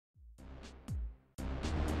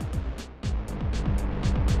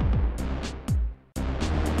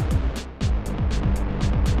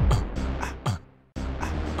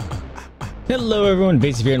Hello everyone,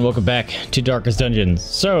 Vaesive here and welcome back to Darkest Dungeons.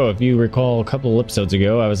 So, if you recall a couple episodes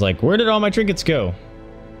ago, I was like, where did all my trinkets go?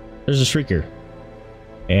 There's a Shrieker.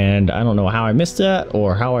 And I don't know how I missed that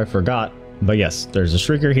or how I forgot, but yes, there's a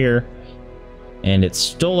Shrieker here. And it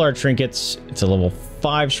stole our trinkets. It's a level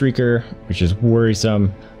 5 Shrieker, which is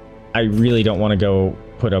worrisome. I really don't want to go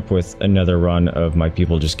put up with another run of my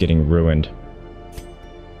people just getting ruined.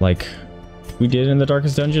 Like we did in the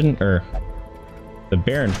Darkest Dungeon, or the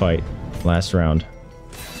Baron fight last round.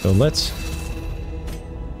 So let's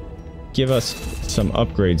give us some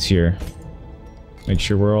upgrades here. Make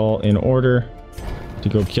sure we're all in order to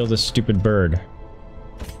go kill this stupid bird.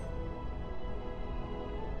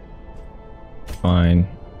 Fine.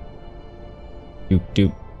 Doop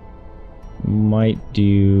doop. Might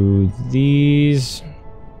do these.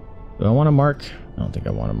 Do I want to mark? I don't think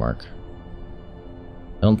I want to mark.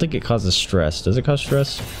 I don't think it causes stress. Does it cause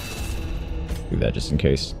stress? Do that just in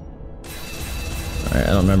case. Alright,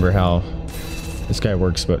 I don't remember how this guy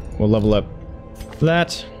works, but we'll level up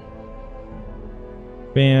that.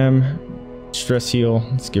 Bam. Stress heal.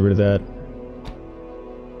 Let's get rid of that.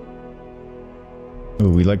 Ooh,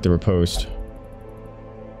 we like the riposte.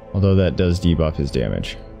 Although that does debuff his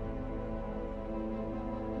damage.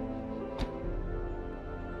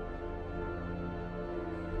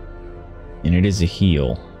 And it is a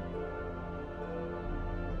heal.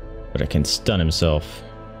 But I can stun himself.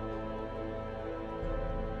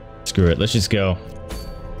 Screw it, let's just go.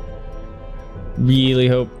 Really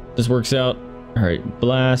hope this works out. Alright,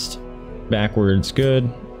 blast. Backwards, good.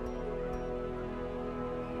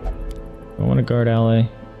 I want a guard ally.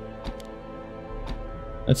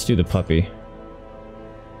 Let's do the puppy.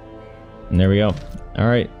 And there we go.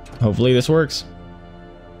 Alright, hopefully this works.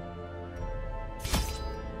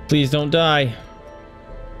 Please don't die.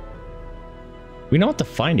 We don't have to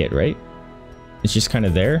find it, right? It's just kind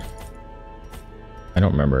of there. I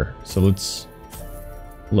don't remember. So let's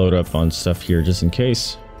load up on stuff here just in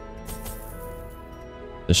case.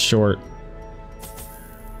 The short.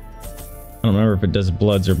 I don't remember if it does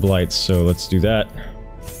bloods or blights, so let's do that.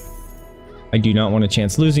 I do not want a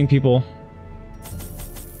chance losing people.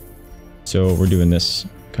 So we're doing this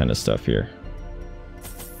kind of stuff here.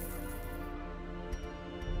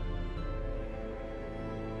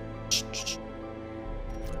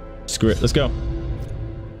 Screw it, let's go.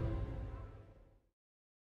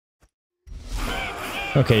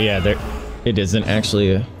 Okay, yeah, there it isn't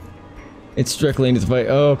actually it's directly into the fight.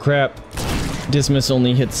 Oh crap. Dismiss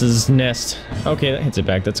only hits his nest. Okay, that hits it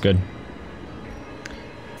back, that's good.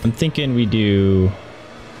 I'm thinking we do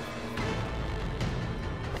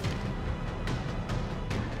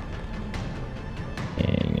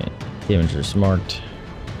dang it. Damagers marked.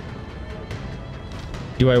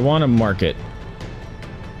 Do I want to mark it?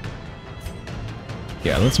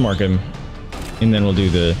 Yeah, let's mark him. And then we'll do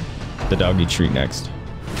the doggy treat next.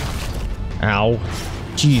 Ow.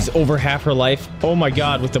 Jeez, over half her life. Oh my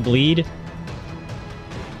god, with the bleed.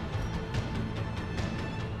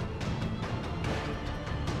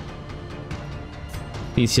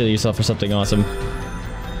 Please heal yourself for something awesome.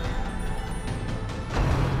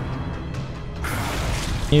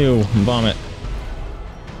 Ew, vomit.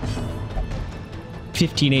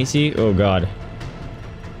 15 AC? Oh god.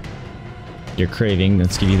 You're craving.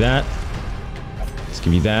 Let's give you that. Let's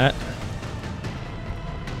give you that.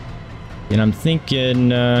 And I'm thinking,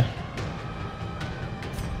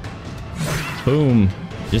 boom.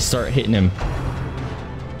 Just start hitting him.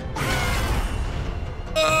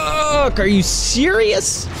 Ugh, are you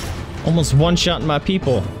serious? Almost one-shotting my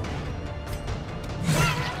people.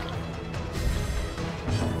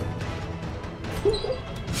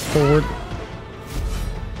 Forward.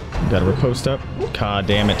 Got a riposte up. God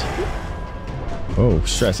damn it. Oh,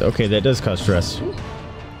 stress. Okay, that does cause stress.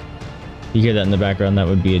 You hear that in the background, that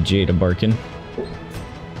would be a Jada barking.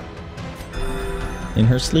 In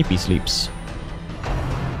her sleepy sleeps.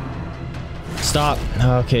 Stop.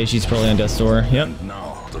 Okay, she's probably on death's door. Yep. And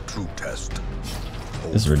now the true test.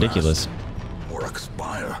 This is ridiculous. Or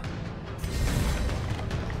expire.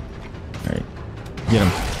 Alright. Get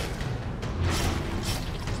him.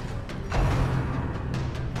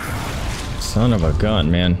 Son of a gun,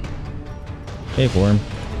 man. Pay for him.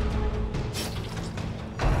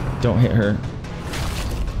 Don't hit her.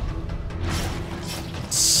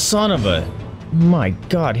 Son of a... My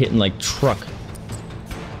god, hitting like truck.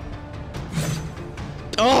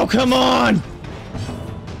 Oh, come on! Are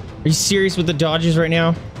you serious with the dodges right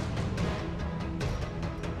now?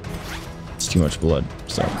 It's too much blood,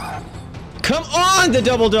 so... Come on, the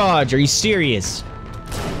double dodge! Are you serious?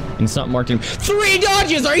 And it's not marked in... 3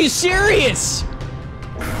 dodges! Are you serious?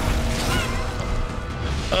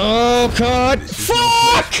 Oh god! This is no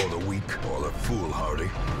place Fuck! for the weak or the foolhardy.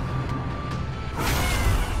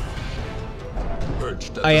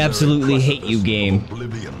 Perched at I the very absolutely hate you, precipice game. of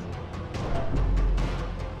oblivion.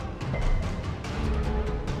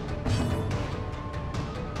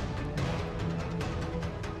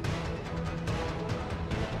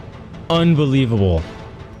 Unbelievable.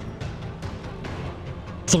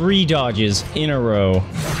 3 dodges in a row.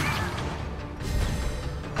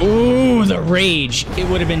 Ooh, the rage. It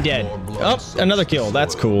would have been dead. Oh, another kill.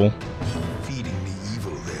 That's cool. Feeding me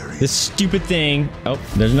evil there. This stupid thing. Oh,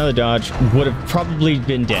 there's another dodge. Would have probably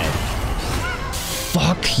been dead.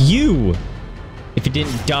 Fuck you. If it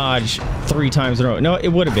didn't dodge 3 times in a row. No, it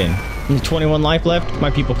would have been. With 21 life left, my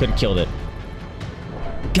people could have killed it.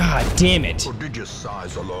 God damn it. Prodigious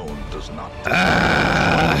size alone does not.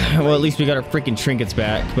 Well, at least we got our freaking trinkets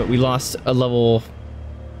back, but we lost a level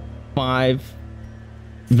 5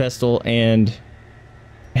 Vestal and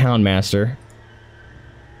Houndmaster.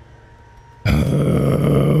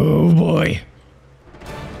 Oh boy.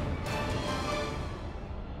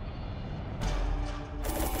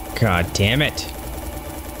 God damn it.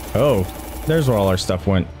 Oh, there's where all our stuff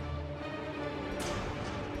went.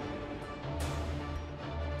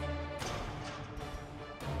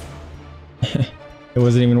 It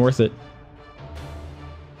wasn't even worth it.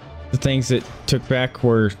 The things it took back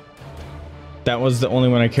were... That was the only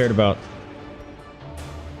one I cared about.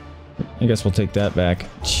 I guess we'll take that back.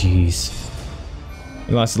 Jeez.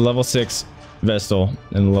 We lost a level 6 Vestal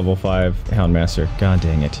and a level 5 Houndmaster. God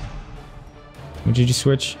dang it. When did you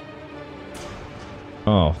switch?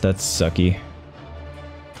 Oh, that's sucky.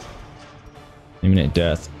 Imminent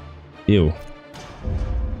death. Ew.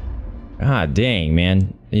 God dang,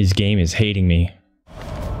 man. This game is hating me.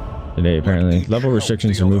 Today, apparently. Level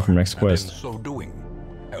restrictions removed from next quest. And in so doing,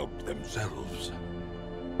 help themselves.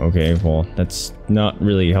 Okay, well, that's not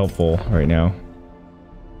really helpful right now.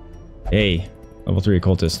 Hey, level 3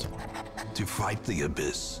 occultist. To fight the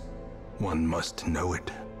abyss, one must know it.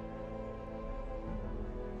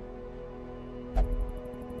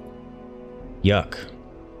 Yuck.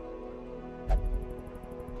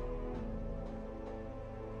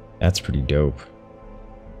 That's pretty dope.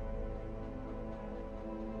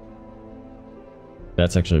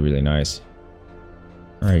 That's actually really nice.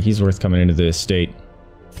 Alright, he's worth coming into the estate.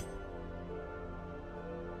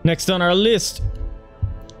 Next on our list.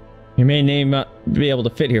 Your main name be able to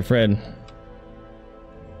fit here, Fred.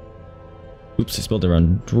 Oops, I spelled it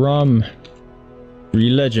wrong. Drum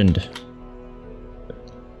Legend.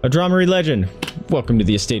 A Dramery Legend. Welcome to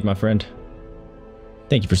the estate, my friend.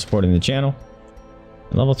 Thank you for supporting the channel.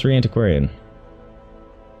 Level 3 Antiquarian.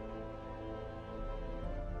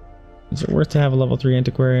 Is it worth to have a level 3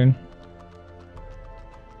 Antiquarian?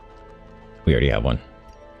 We already have one.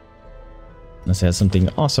 Unless it has something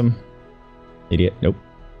awesome. Idiot. Nope.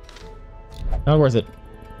 Not worth it.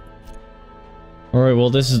 Alright, well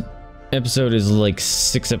this episode is like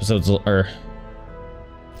 6 episodes or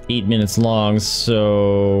 8 minutes long,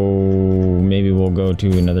 so maybe we'll go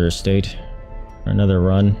to another estate. Or another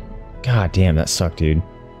run. God damn, that sucked, dude.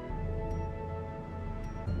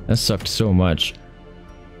 That sucked so much.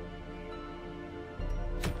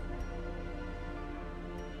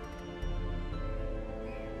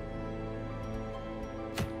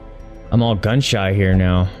 I'm all gun shy here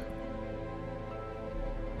now.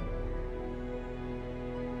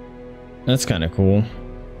 That's kind of cool.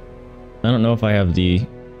 I don't know if I have the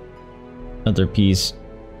other piece.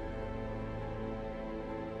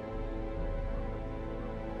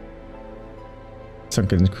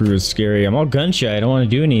 Sunken crew is scary. I'm all gun shy. I don't want to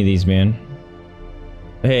do any of these, man.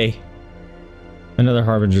 Hey. Another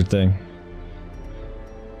Harbinger thing.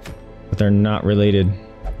 But they're not related.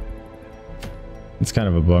 It's kind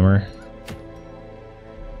of a bummer.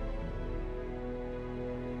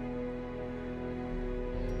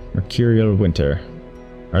 Mercurial Winter.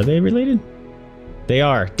 Are they related? They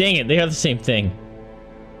are. Dang it, they have the same thing.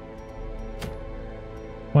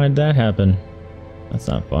 Why did that happen? That's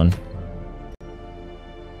not fun.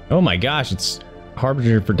 Oh my gosh, it's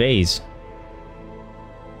Harbinger for days.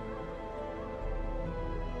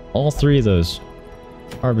 All 3 of those.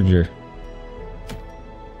 Harbinger.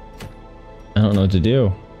 I don't know what to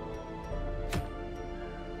do.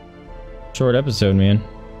 Short episode, man.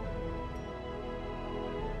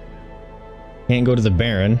 Can't go to the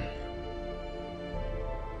Baron.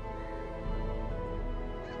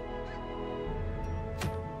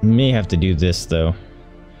 May have to do this, though.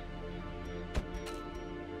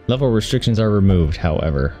 Level restrictions are removed,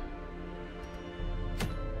 however.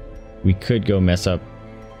 We could go mess up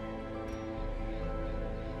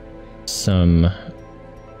some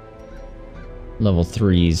level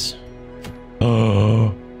 3s.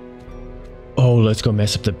 Oh, let's go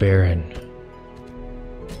mess up the Baron.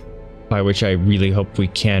 By which I really hope we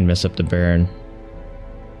can mess up the Baron.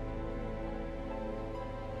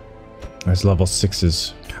 There's level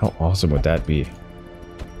 6s. How awesome would that be?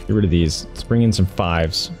 Get rid of these. Let's bring in some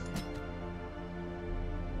 5s.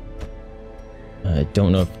 I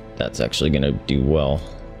don't know if that's actually going to do well.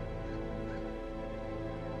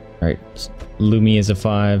 Alright, Lumi is a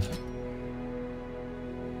 5.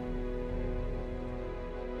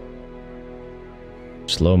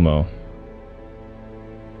 Slow-mo.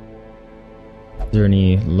 Is there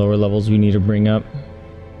any lower levels we need to bring up?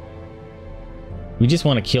 We just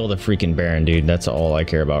want to kill the freaking Baron, dude. That's all I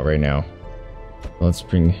care about right now. Let's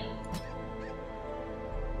bring...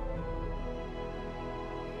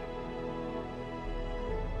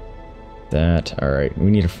 that. Alright,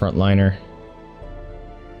 we need a frontliner.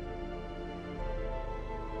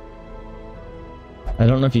 I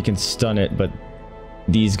don't know if you can stun it, but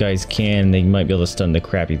these guys can. They might be able to stun the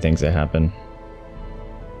crappy things that happen.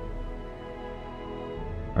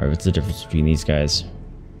 Alright, what's the difference between these guys?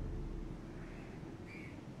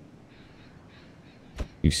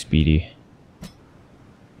 Too speedy.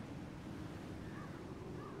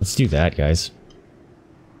 Let's do that, guys.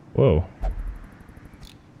 Whoa.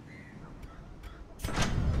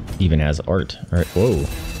 Even has art. Alright, whoa.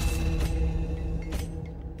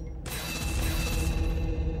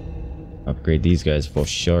 Upgrade these guys for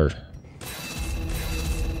sure.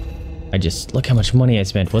 I just... look how much money I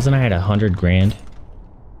spent. Wasn't I at 100 grand?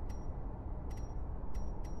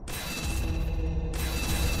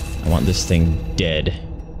 I want this thing dead.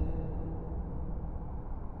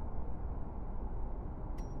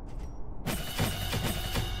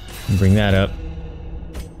 Bring that up.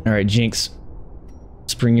 Alright, Jinx.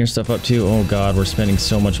 Let's bring your stuff up too. Oh god, we're spending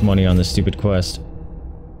so much money on this stupid quest.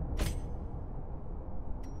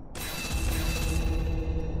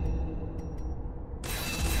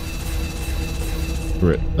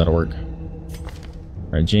 Screw it, that'll work.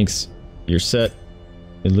 Alright, Jinx, you're set.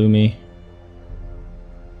 Illumi.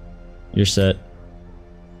 You're set.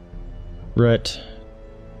 Rhett.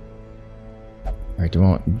 Alright, do I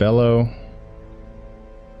want Bellow?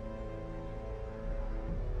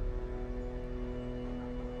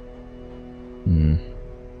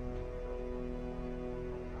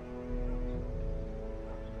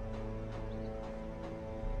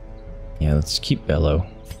 Yeah, let's keep Bellow.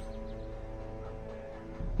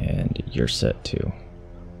 And you're set too.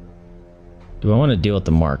 Do I want to deal with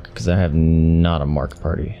the Mark? Because I have not a Mark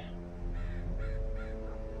party.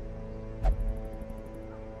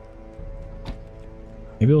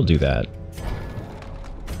 Maybe we'll do that.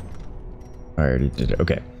 I already did it.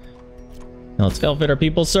 Okay. Now let's outfit our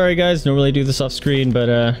people. Sorry guys, don't really do this off screen,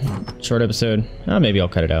 but short episode. Maybe I'll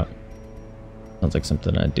cut it out. Sounds like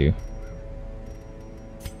something I'd do.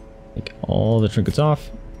 Take all the trinkets off.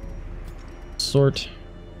 Sort.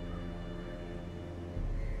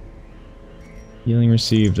 Healing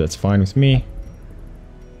received, that's fine with me.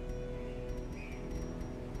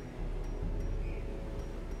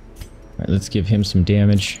 Alright, let's give him some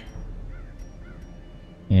damage.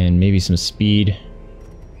 And maybe some speed.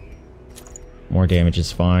 More damage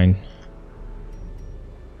is fine.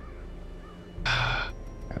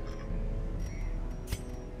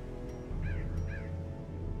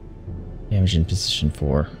 Damage in position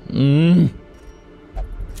 4.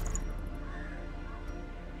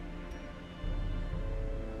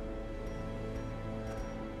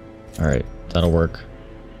 Alright, that'll work.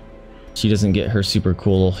 She doesn't get her super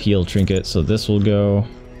cool heal trinket, so this will go.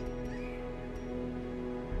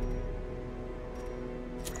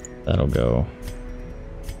 That'll go.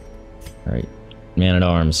 Alright, Man at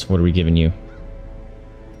Arms, what are we giving you?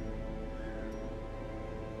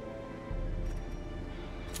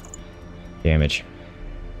 Damage.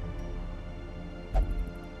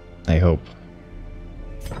 I hope.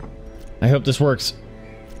 I hope this works.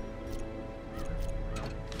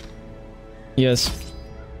 Yes.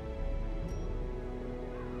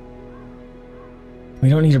 We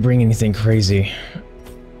don't need to bring anything crazy.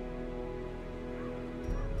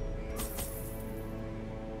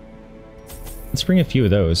 Let's bring a few of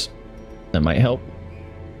those. That might help.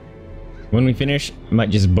 When we finish, I might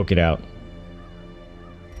just book it out.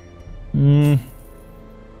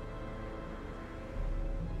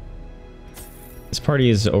 This party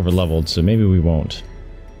is over-leveled, so maybe we won't.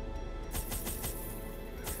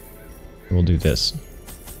 We'll do this.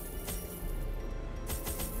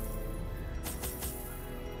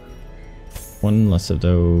 One less of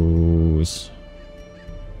those.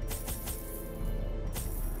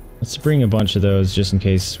 Let's bring a bunch of those just in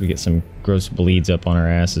case we get some gross bleeds up on our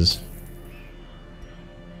asses.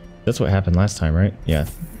 That's what happened last time, right? Yeah.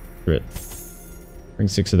 Screw it. Bring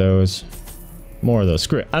 6 of those. More of those.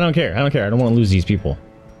 Screw it. I don't care. I don't care. I don't want to lose these people.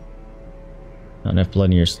 Not enough blood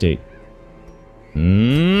in your state.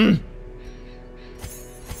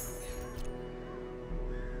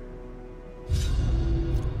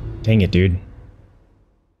 Dang it, dude.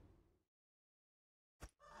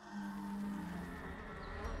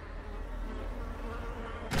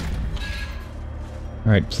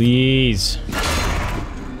 Alright, please.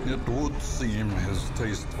 It would seem his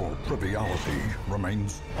taste for triviality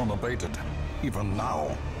remains unabated, even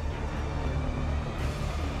now.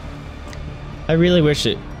 I really wish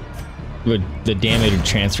the damage would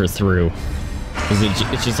transfer through. Because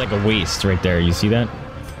it's just like a waste right there. You see that?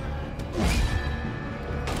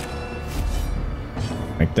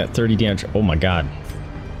 Like that 30 damage. Oh my god.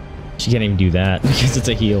 She can't even do that because it's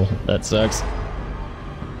a heal. That sucks.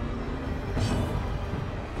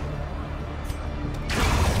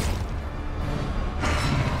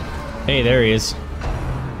 Hey, there he is.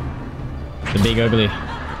 The big ugly.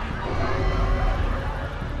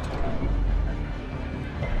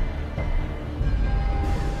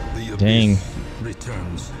 The Dang. abyss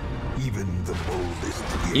returns even the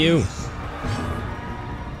boldest You. gaze.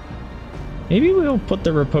 Maybe we'll put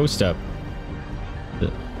the riposte up.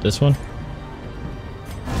 This one?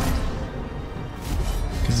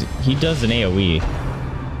 Because he does an AoE.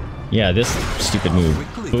 Yeah, this stupid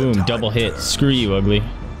move. Boom, double hit. Screw you, ugly.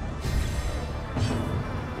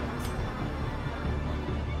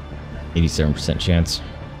 87% chance.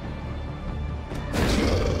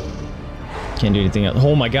 Can't do anything else.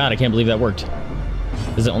 Oh my god, I can't believe that worked.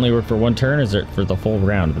 Does it only work for one turn, or is it for the full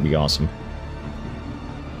round? That'd be awesome.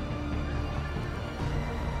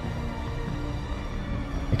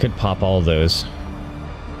 I could pop all of those.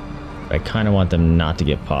 But I kind of want them not to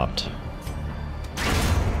get popped.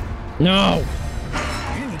 No!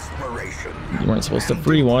 Inspiration. You weren't supposed to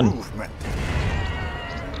free one. Improvement.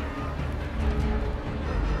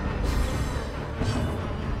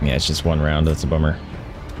 Yeah, it's just one round. That's a bummer.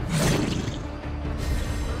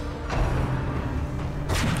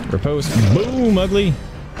 Riposte. Boom, ugly.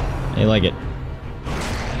 I like it.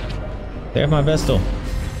 They have my Vestal.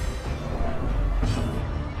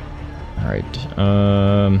 Alright,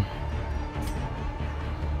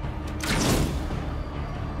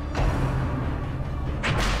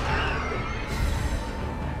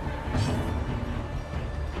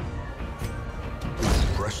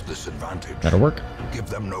 Press this advantage. that'll work. Give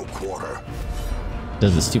them no quarter.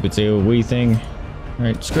 Does the stupid AoE thing.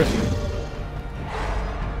 Alright, script.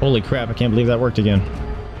 Holy crap, I can't believe that worked again.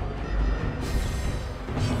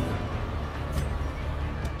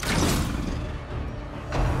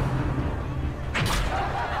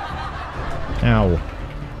 Ow.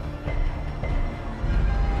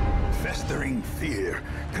 Festering fear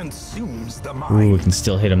consumes the Ooh, mind. we can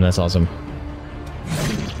still hit him. That's awesome.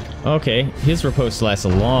 Okay, his riposte lasts a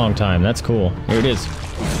long time. That's cool. Here it is.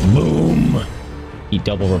 Boom! Eat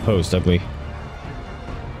double riposte, ugly.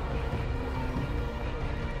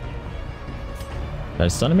 Did I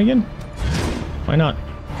stun him again? Why not?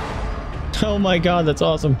 Oh my god, that's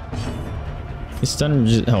awesome. His stun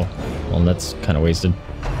resist. Oh, well, that's kind of wasted.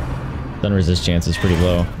 Stun resist chance is pretty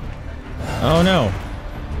low. Oh no!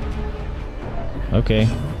 Okay,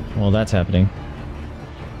 well, that's happening.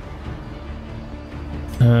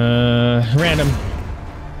 Random.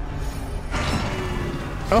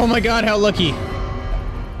 Oh my god, how lucky!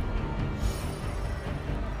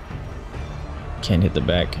 Can't hit the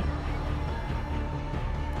back.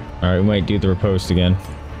 Alright, we might do the riposte again.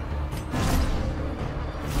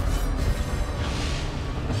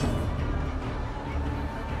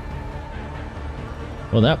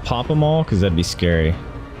 Will that pop them all? Because that'd be scary.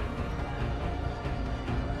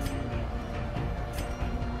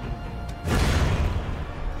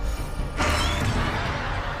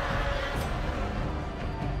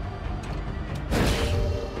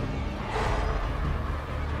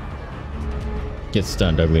 Get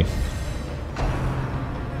stunned, ugly.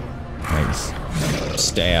 Nice.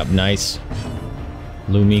 Stab, nice.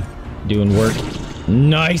 Lumi doing work.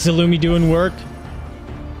 Nice, Lumi doing work.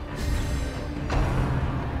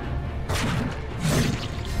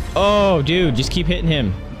 Oh, dude, just keep hitting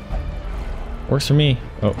him. Works for me.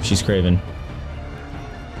 Oh, she's craven.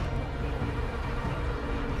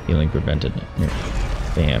 Healing prevented. Here.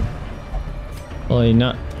 Bam. Well,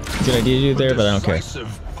 not a good idea to do there, but I don't care.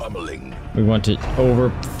 Pummeling. We want to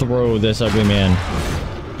overthrow this ugly man.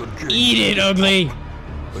 Eat it, ugly!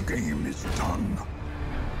 The game is done.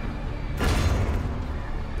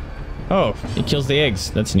 Oh, it kills the eggs.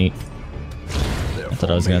 That's neat. I thought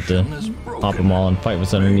I was gonna have to pop them all and fight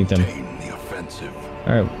what's underneath them. Maintain the offensive.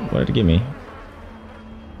 Alright, what did it give me?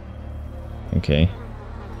 Okay.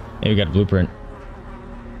 Hey, we got a blueprint.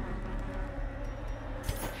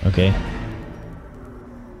 Okay.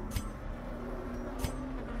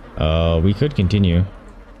 We could continue.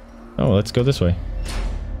 Oh, let's go this way.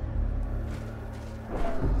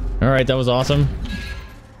 Alright, that was awesome.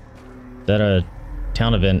 That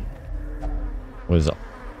town event was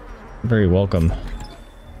very welcome.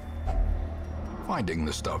 Finding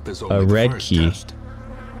the stuff is only A the red first key. test.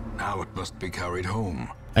 Now it must be carried home.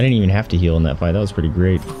 I didn't even have to heal in that fight. That was pretty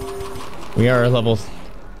great. We are level...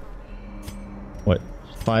 what?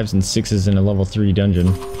 5s and 6s in a level 3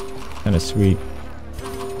 dungeon. Kind of sweet.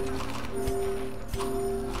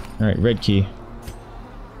 Alright, red key. Is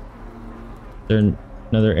there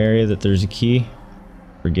another area that there's a key?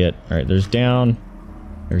 Forget. Alright, there's down.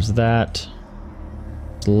 There's that.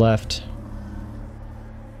 Left.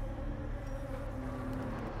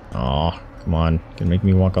 Aw, come on. Gonna make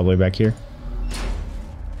me walk all the way back here?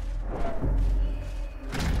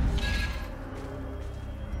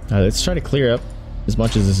 Let's try to clear up as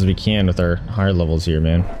much of this as we can with our higher levels here,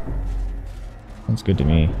 man. Sounds good to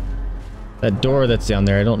me. That door that's down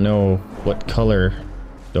there, I don't know what color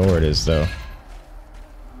door it is, though.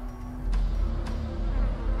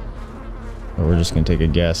 But we're just gonna take a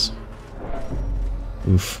guess.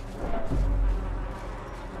 Oof.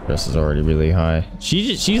 Stress is already really high.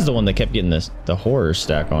 She's the one that kept getting the horror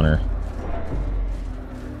stack on her.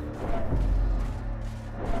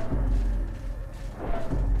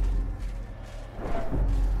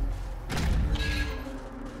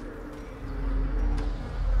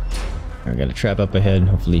 I got a trap up ahead.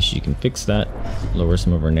 Hopefully she can fix that. Lower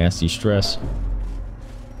some of her nasty stress.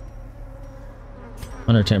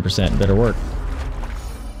 110%. Better work.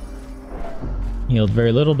 Healed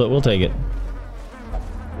very little, but we'll take it.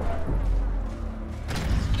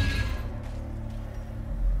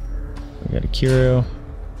 We got a curio.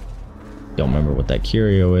 Don't remember what that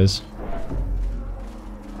curio is.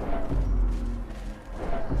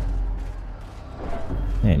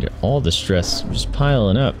 Man, all the stress just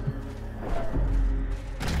piling up.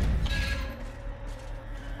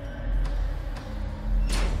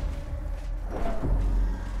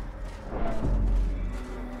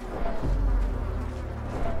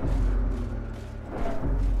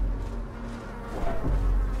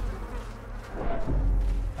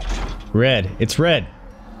 Red. It's red.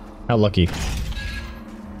 How lucky.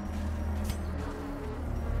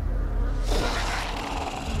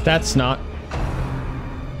 That's not.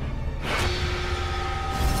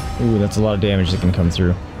 Ooh, that's a lot of damage that can come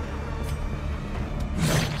through.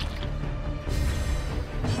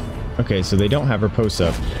 Okay, so they don't have her posts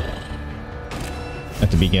up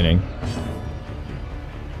at the beginning.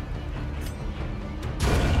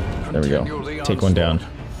 There we go. Take one down.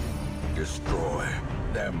 Destroy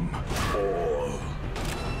them all.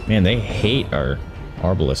 Man, they hate our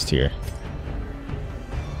arbalist here.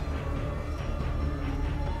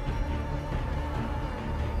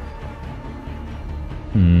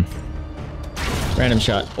 Random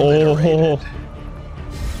shot. Oh,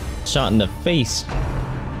 shot in the face.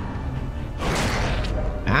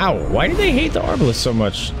 Ow, why do they hate the arbalist so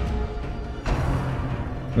much?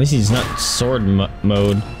 At least he's not sword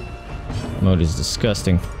mode. Mode is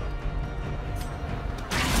disgusting.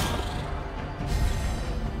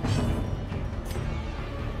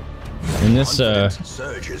 And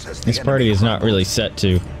this party is not really set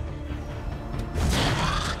to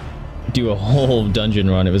do a whole dungeon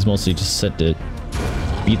run. It was mostly just set to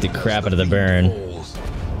beat the crap out of the Baron. A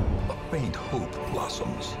faint hope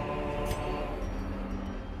blossoms.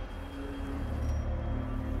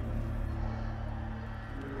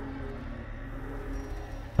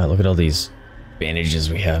 Look at all these bandages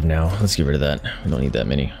we have now. Let's get rid of that. We don't need that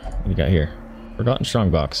many. What do we got here? Forgotten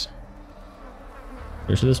strongbox.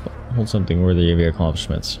 Here, should this hold something worthy of your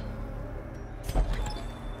accomplishments?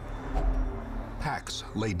 Packs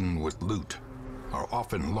laden with loot are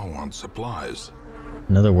often low on supplies.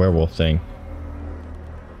 Another werewolf thing.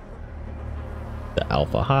 The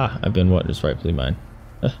alpha. Ha! I've been what is rightfully mine.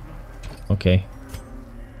 Okay.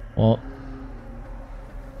 Well.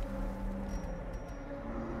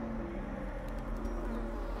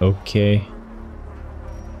 Okay.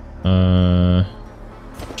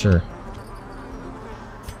 Sure.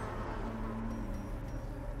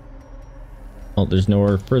 Well, there's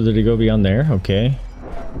nowhere further to go beyond there. Okay.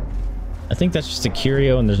 I think that's just a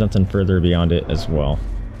curio and there's nothing further beyond it as well.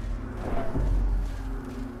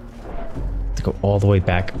 To go all the way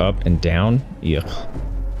back up and down? Yuck.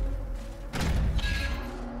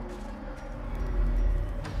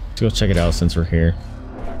 Let's go check it out since we're here.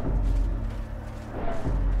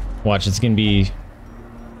 Watch, it's gonna be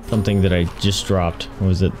something that I just dropped. What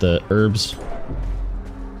was it? The herbs?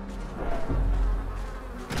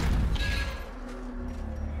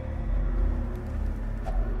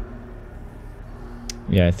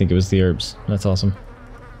 Yeah, I think it was the herbs. That's awesome.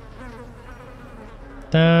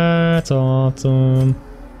 That's awesome.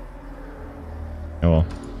 Oh well.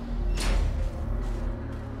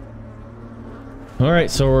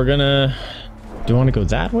 Alright, so we're gonna... Do I want to go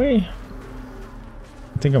that way?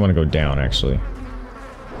 I think I want to go down, actually.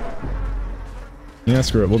 Yeah,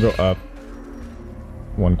 screw it. We'll go up.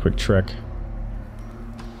 One quick trek.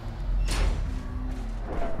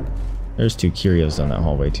 There's 2 curios down that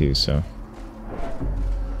hallway, too, so...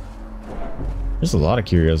 There's a lot of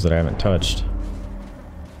curios that I haven't touched.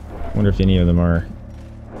 Wonder if any of them are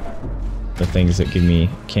the things that give me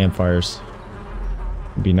campfires.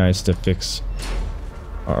 It'd be nice to fix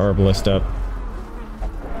our herbalist up.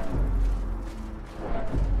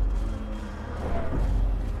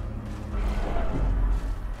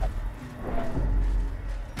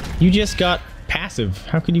 You just got passive.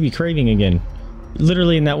 How could you be craving again?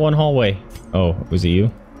 Literally in that one hallway. Oh, was it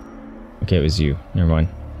you? Okay, it was you. Never mind.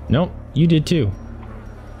 Nope, you did too.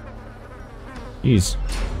 Jeez.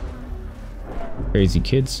 Crazy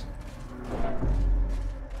kids.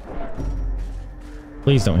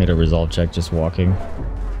 Please don't hit a resolve check just walking.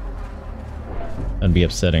 That'd be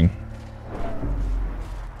upsetting.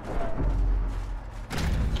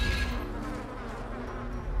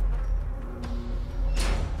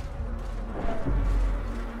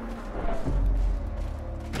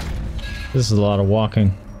 This is a lot of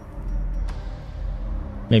walking.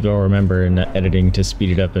 Maybe I'll remember in editing to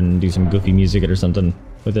speed it up and do some goofy music or something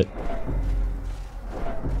with it.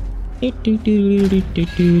 Hope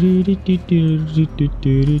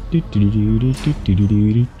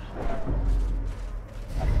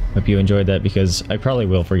you enjoyed that, because I probably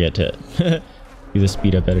will forget to do the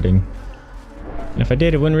speed up editing. And if I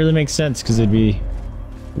did, it wouldn't really make sense, because it'd be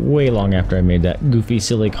way long after I made that goofy,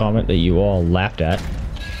 silly comment that you all laughed at.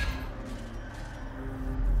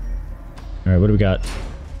 Alright, what do we got?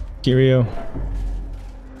 Curio.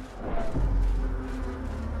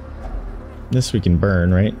 This we can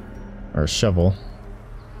burn, right? Or shovel.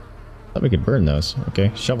 Thought we could burn those.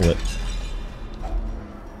 Okay, shovel it.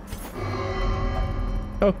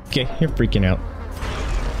 Okay, you're freaking out.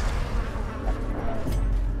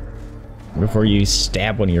 Before you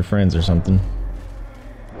stab one of your friends or something.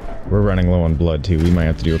 We're running low on blood too. We might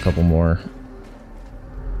have to do a couple more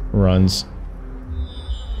runs.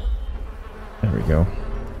 There we go.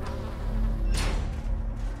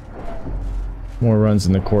 More runs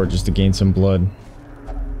in the court just to gain some blood.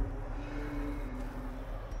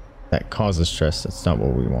 That causes stress. That's not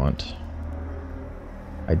what we want.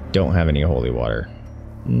 I don't have any holy water.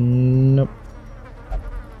 Nope.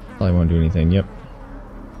 Probably won't do anything. Yep.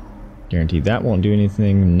 Guaranteed that won't do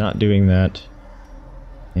anything. Not doing that.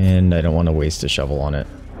 And I don't want to waste a shovel on it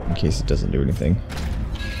in case it doesn't do anything.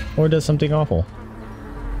 Or does something awful.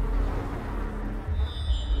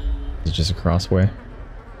 Is it just a crossway?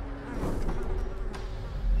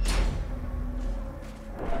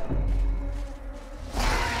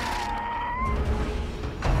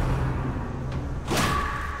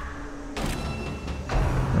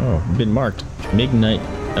 Oh, been marked. Midnight.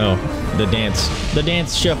 Oh, the dance. The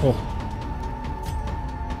dance shuffle.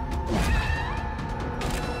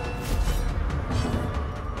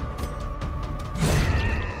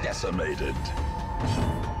 Decimated.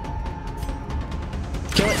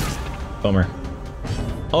 Kill it. Bummer.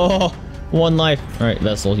 Oh, 1 life. All right,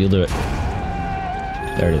 Vessel, you'll do it.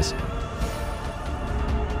 There it is.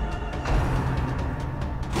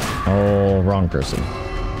 Oh, wrong person.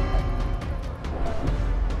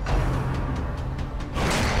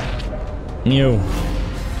 Ew.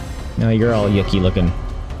 Now you're all yucky looking.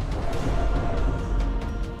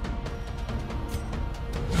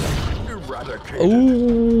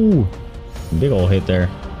 Ooh, big ol' hit there.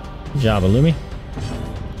 Good job, Illumi.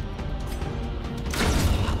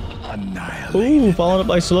 Ooh, followed up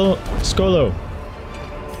by Skolo.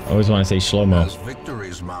 Always want to say Shlomo. As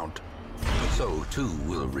victories mount, so too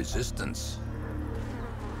will resistance.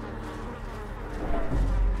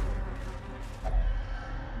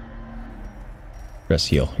 Press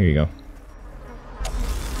heal. Here you go.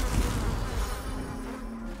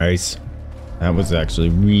 Nice. That was actually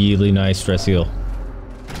really nice stress heal.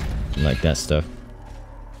 I like that stuff.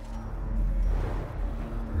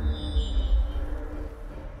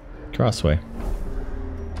 Crossway.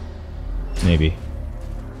 Maybe.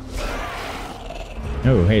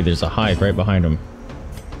 Oh, hey, there's a hive right behind him.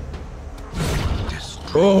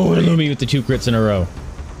 Oh, Illumi with the 2 crits in a row.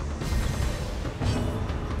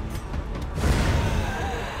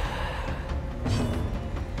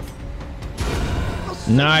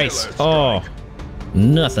 Nice. Oh,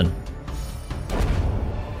 nothing.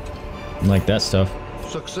 Like that stuff.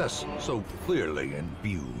 Success so clearly in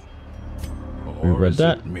view. We Or read is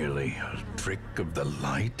that. it merely a trick of the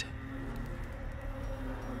light?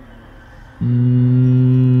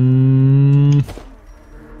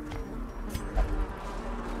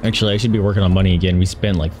 Actually, I should be working on money again. We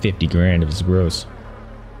spent like 50 grand. It was gross.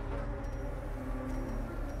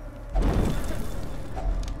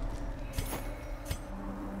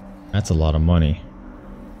 That's a lot of money.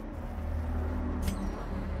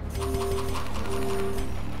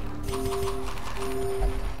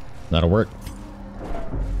 That'll work.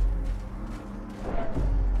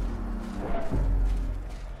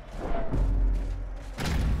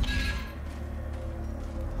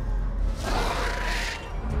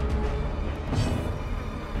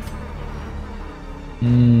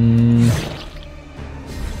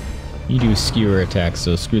 You do skewer attacks,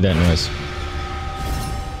 so screw that noise.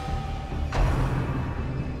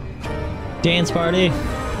 Dance party!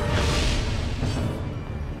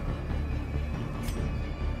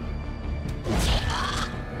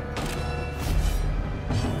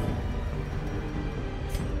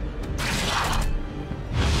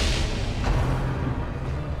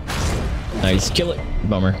 Nice, kill it.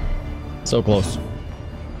 Bummer. So close.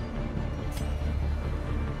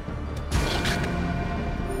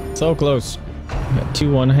 So close. Got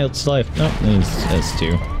 2 1 health life. Nope, that's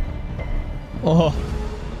 2. Oh,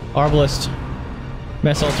 Arbalist.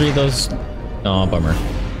 Mess all 3 of those. Oh, bummer.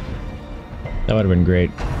 That would have been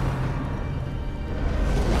great.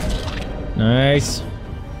 Nice.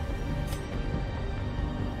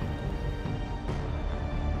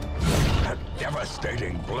 A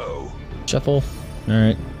devastating blow. Shuffle.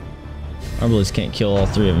 Alright. Arbalist can't kill all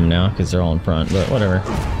 3 of them now because they're all in front, but whatever.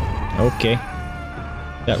 Okay.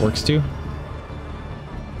 That works too.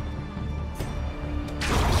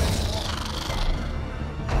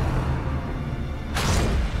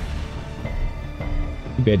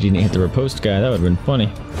 Too bad you didn't hit the riposte guy. That would have been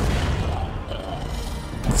funny.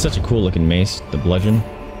 It's such a cool looking mace, the bludgeon.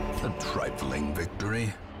 A trifling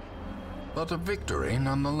victory, but a victory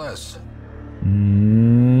nonetheless.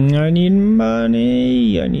 I need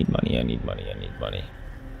money. I need money. I need money. I need money.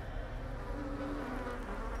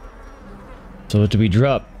 So what do we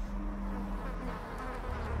drop?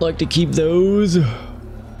 Like to keep those.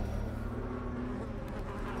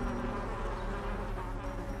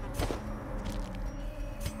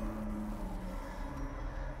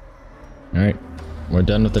 Alright, we're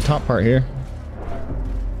done with the top part here.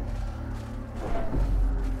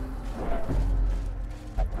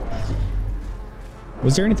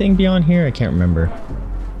 Was there anything beyond here? I can't remember.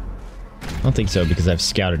 I don't think so because I've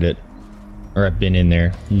scouted it. Or I've been in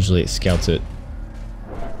there. Usually it scouts it.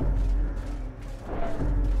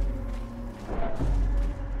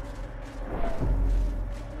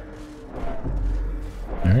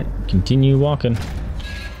 Alright, continue walking.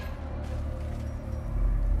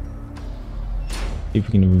 See if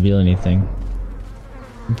we can reveal anything.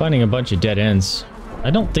 I'm finding a bunch of dead ends. I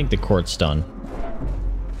don't think the court's done.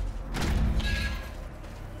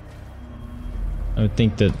 I would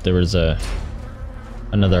think that there was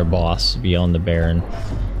another boss beyond the Baron.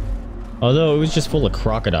 Although it was just full of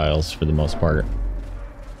crocodiles for the most part.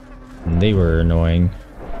 And they were annoying.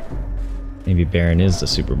 Maybe Baron is the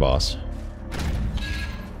super boss.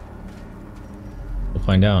 We'll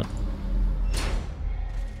find out.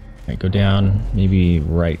 Alright, go down. Maybe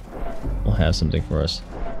right will have something for us.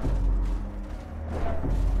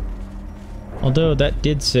 Although that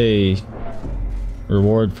did say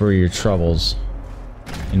reward for your troubles.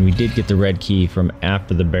 And we did get the red key from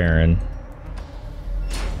after the Baron.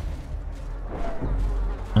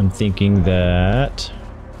 I'm thinking that...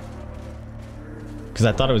 because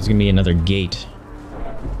I thought it was going to be another gate.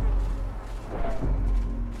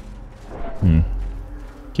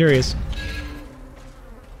 Curious.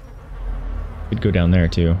 Could go down there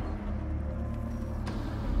too.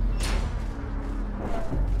 Is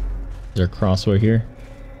there a crossway here?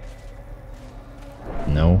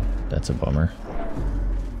 No, that's a bummer.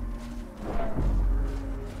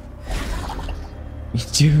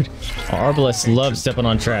 Dude, Arbalest loves stepping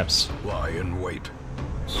on traps. Lie in wait.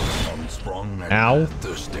 Unsprung and Ow.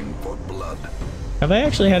 thirsting for blood. Have I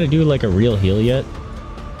actually had to do like a real heal yet?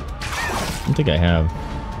 I don't think I have.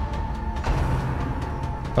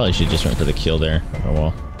 Probably should just went for the kill there. Oh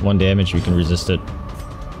well. 1 damage, we can resist it.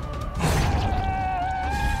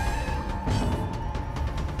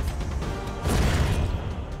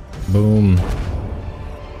 Boom.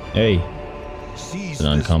 Hey. Seize It's an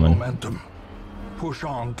uncommon. this momentum. Push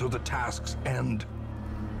on to the task's end.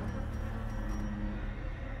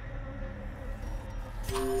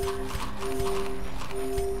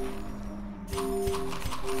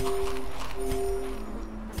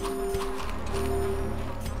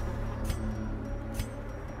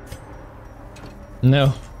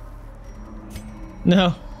 No.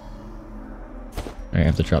 No. I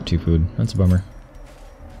have to drop 2 food. That's a bummer.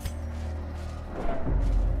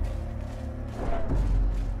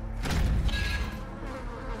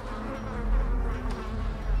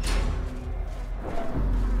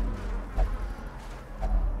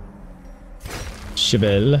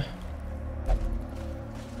 Chabelle.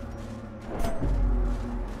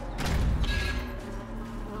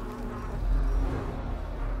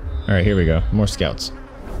 Alright, here we go. More scouts.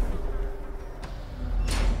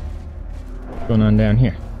 What's going on down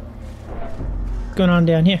here? What's going on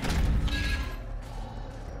down here?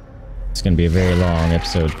 It's gonna be a very long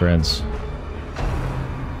episode, friends.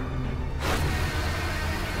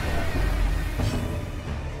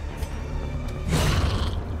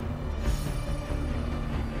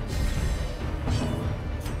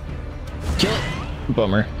 Kill it!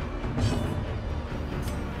 Bummer.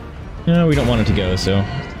 No, we don't want it to go, so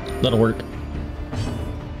that'll work.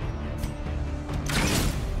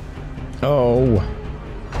 Oh.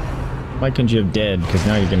 Why couldn't you have dead? Because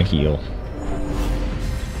now you're gonna heal.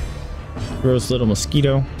 Gross little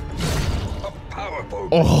mosquito.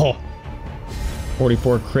 Oh!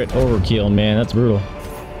 44 crit overkill, man. That's brutal.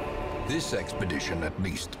 This expedition at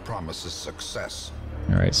least promises success.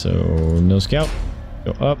 Alright, so no scout.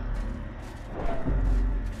 Go up.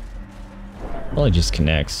 Probably just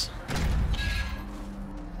connects.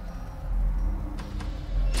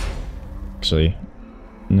 Actually,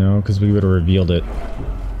 no, because we would have revealed it.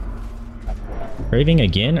 Craving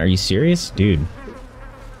again? Are you serious? Dude.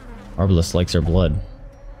 Arbalest likes our blood.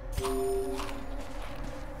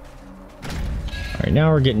 Alright, now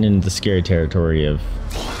we're getting into the scary territory of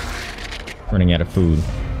running out of food.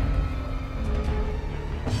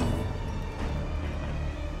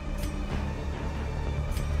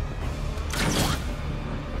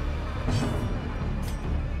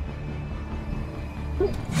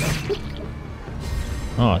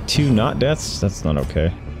 Oh, 2 not deaths? That's not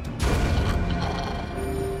okay.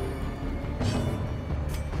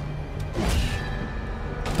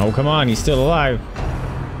 Oh, come on, he's still alive.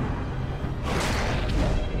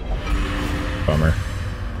 Bummer.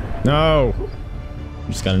 No!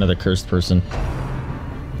 Just got another cursed person.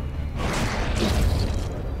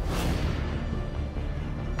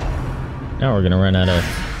 Now we're gonna run out of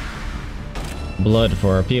blood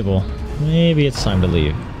for our people. Maybe it's time to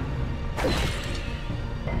leave.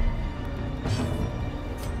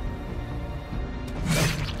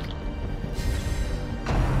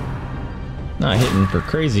 Not hitting for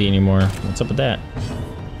crazy anymore. What's up with that?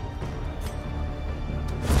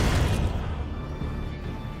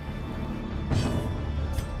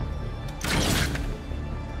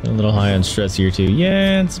 A little high on stress here too.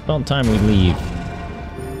 Yeah, it's about time we leave.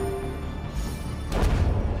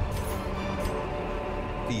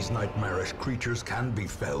 These nightmarish creatures can be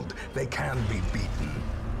felled. They can be beaten.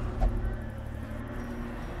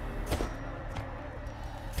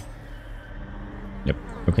 Yep,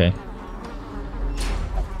 okay.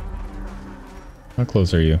 How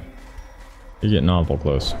close are you? You're getting awful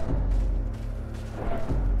close.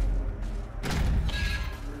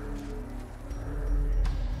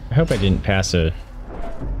 I hope I didn't pass a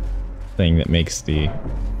thing that makes the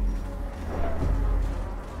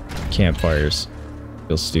campfires.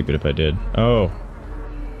 Feel stupid if I did. Oh.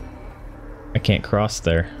 I can't cross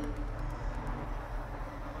there.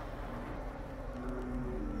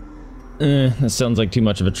 That sounds like too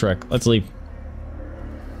much of a trek. Let's leave.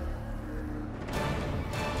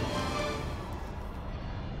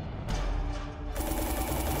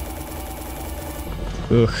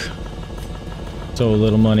 Ugh. So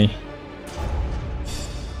little money.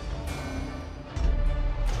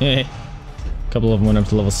 Eh. A couple of them went up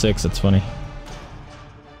to level 6, that's funny.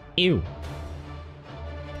 Ew.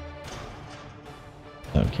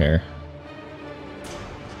 Don't care.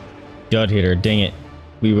 Dud hitter, dang it.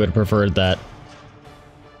 We would have preferred that.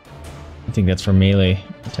 I think that's for melee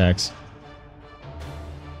attacks.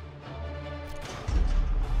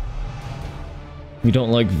 We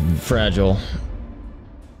don't like fragile.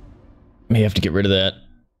 May have to get rid of that.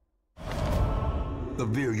 The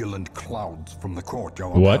virulent clouds from the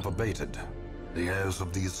courtyard What? have abated. The airs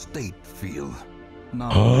of the estate feel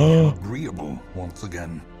now agreeable once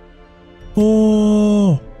again.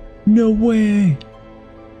 Oh, no way.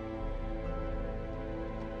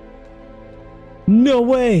 No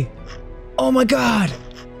way. Oh my god.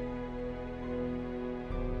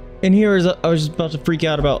 And here is I was just about to freak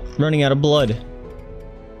out about running out of blood.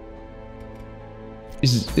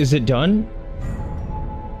 Is it done?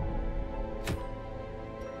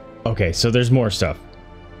 Okay, so there's more stuff.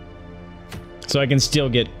 So I can still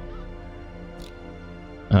get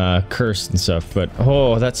cursed and stuff, but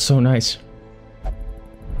oh, that's so nice.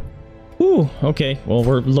 Ooh, okay. Well,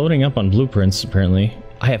 we're loading up on blueprints, apparently.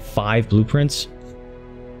 I have 5 blueprints.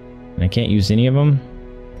 And I can't use any of them.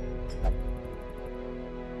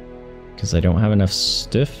 Because I don't have enough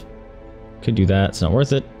stiff. Could do that, it's not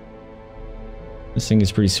worth it. This thing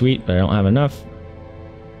is pretty sweet, but I don't have enough.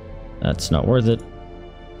 That's not worth it.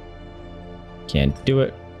 Can't do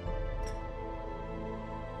it.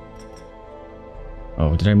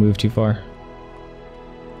 Oh, did I move too far?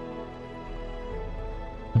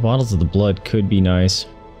 The bottles of the blood could be nice.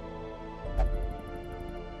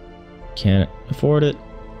 Can't afford it.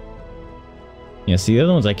 Yeah, see, the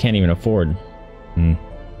other ones I can't even afford. I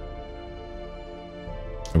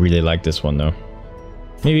really like this one, though.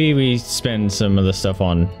 Maybe we spend some of the stuff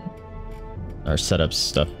on our setup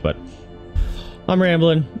stuff, but I'm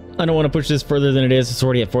rambling. I don't want to push this further than it is. It's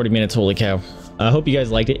already at 40 minutes. Holy cow. I hope you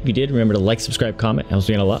guys liked it. If you did, remember to like, subscribe, comment. Helps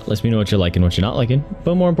me out a lot. Lets me know what you're liking, what you're not liking.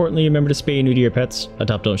 But more importantly, remember to spay and neuter your pets.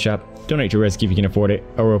 Adopt, don't shop. Donate to rescue if you can afford it.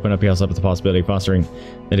 Or open up your house up with the possibility of fostering.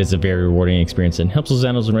 That is a very rewarding experience and helps those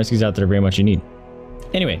animals and rescues out there very much in need.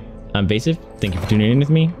 Anyway, I'm Vaesive. Thank you for tuning in with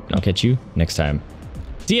me. I'll catch you next time.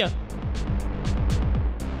 See ya!